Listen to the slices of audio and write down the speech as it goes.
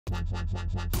Hi,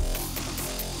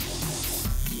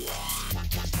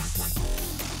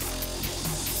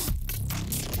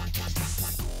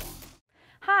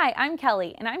 I'm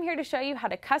Kelly, and I'm here to show you how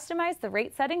to customize the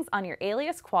rate settings on your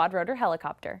Alias quad-rotor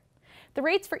helicopter. The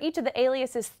rates for each of the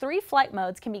Alias's 3 flight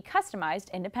modes can be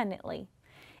customized independently.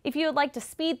 If you would like to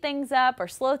speed things up or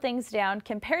slow things down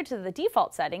compared to the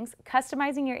default settings,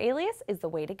 customizing your Alias is the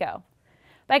way to go.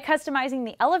 By customizing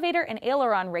the elevator and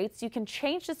aileron rates, you can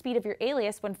change the speed of your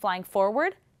Alias when flying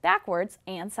forward, backwards,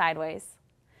 and sideways.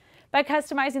 By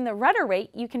customizing the rudder rate,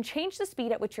 you can change the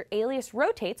speed at which your Alias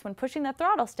rotates when pushing the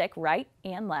throttle stick right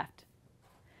and left.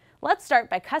 Let's start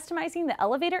by customizing the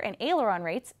elevator and aileron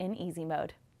rates in easy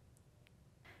mode.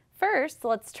 First,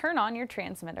 let's turn on your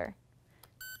transmitter.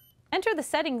 Enter the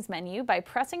settings menu by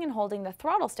pressing and holding the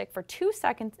throttle stick for 2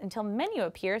 seconds until menu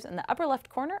appears in the upper left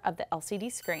corner of the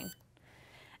LCD screen.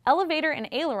 Elevator and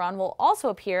aileron will also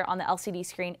appear on the LCD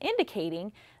screen,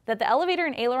 indicating that the elevator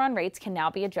and aileron rates can now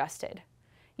be adjusted.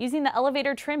 Using the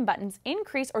elevator trim buttons,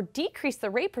 increase or decrease the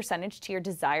rate percentage to your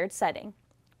desired setting.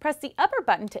 Press the upper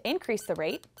button to increase the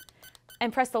rate,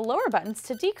 and press the lower buttons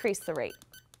to decrease the rate.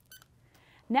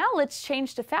 Now let's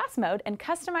change to fast mode and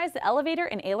customize the elevator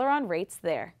and aileron rates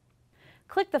there.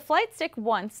 Click the flight stick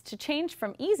once to change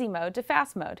from easy mode to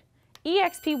fast mode.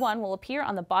 EXP1 will appear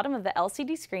on the bottom of the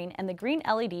LCD screen and the green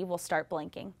LED will start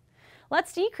blinking.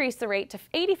 Let's decrease the rate to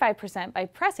 85% by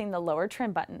pressing the lower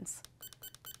trim buttons.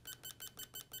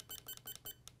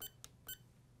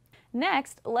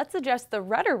 Next, let's adjust the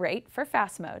rudder rate for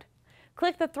fast mode.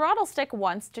 Click the throttle stick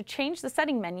once to change the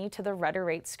setting menu to the rudder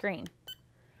rate screen.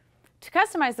 To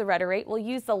customize the rudder rate, we'll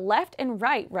use the left and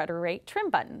right rudder rate trim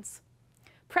buttons.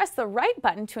 Press the right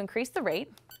button to increase the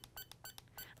rate,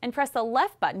 and press the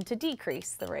left button to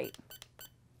decrease the rate.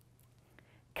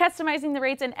 Customizing the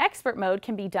rates in expert mode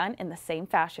can be done in the same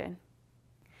fashion.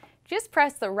 Just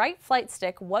press the right flight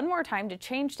stick one more time to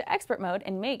change to expert mode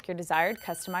and make your desired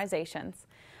customizations.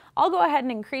 I'll go ahead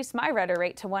and increase my rudder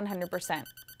rate to 100%.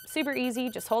 Super easy,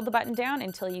 just hold the button down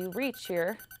until you reach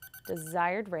your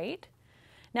desired rate.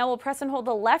 Now we'll press and hold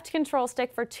the left control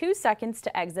stick for 2 seconds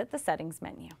to exit the settings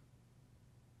menu.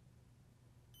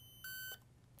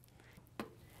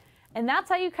 And that's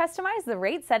how you customize the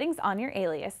rate settings on your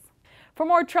Alias. For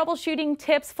more troubleshooting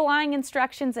tips, flying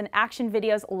instructions, and action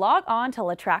videos, log on to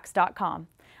LaTrax.com.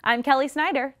 I'm Keli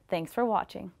Snyder. Thanks for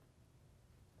watching.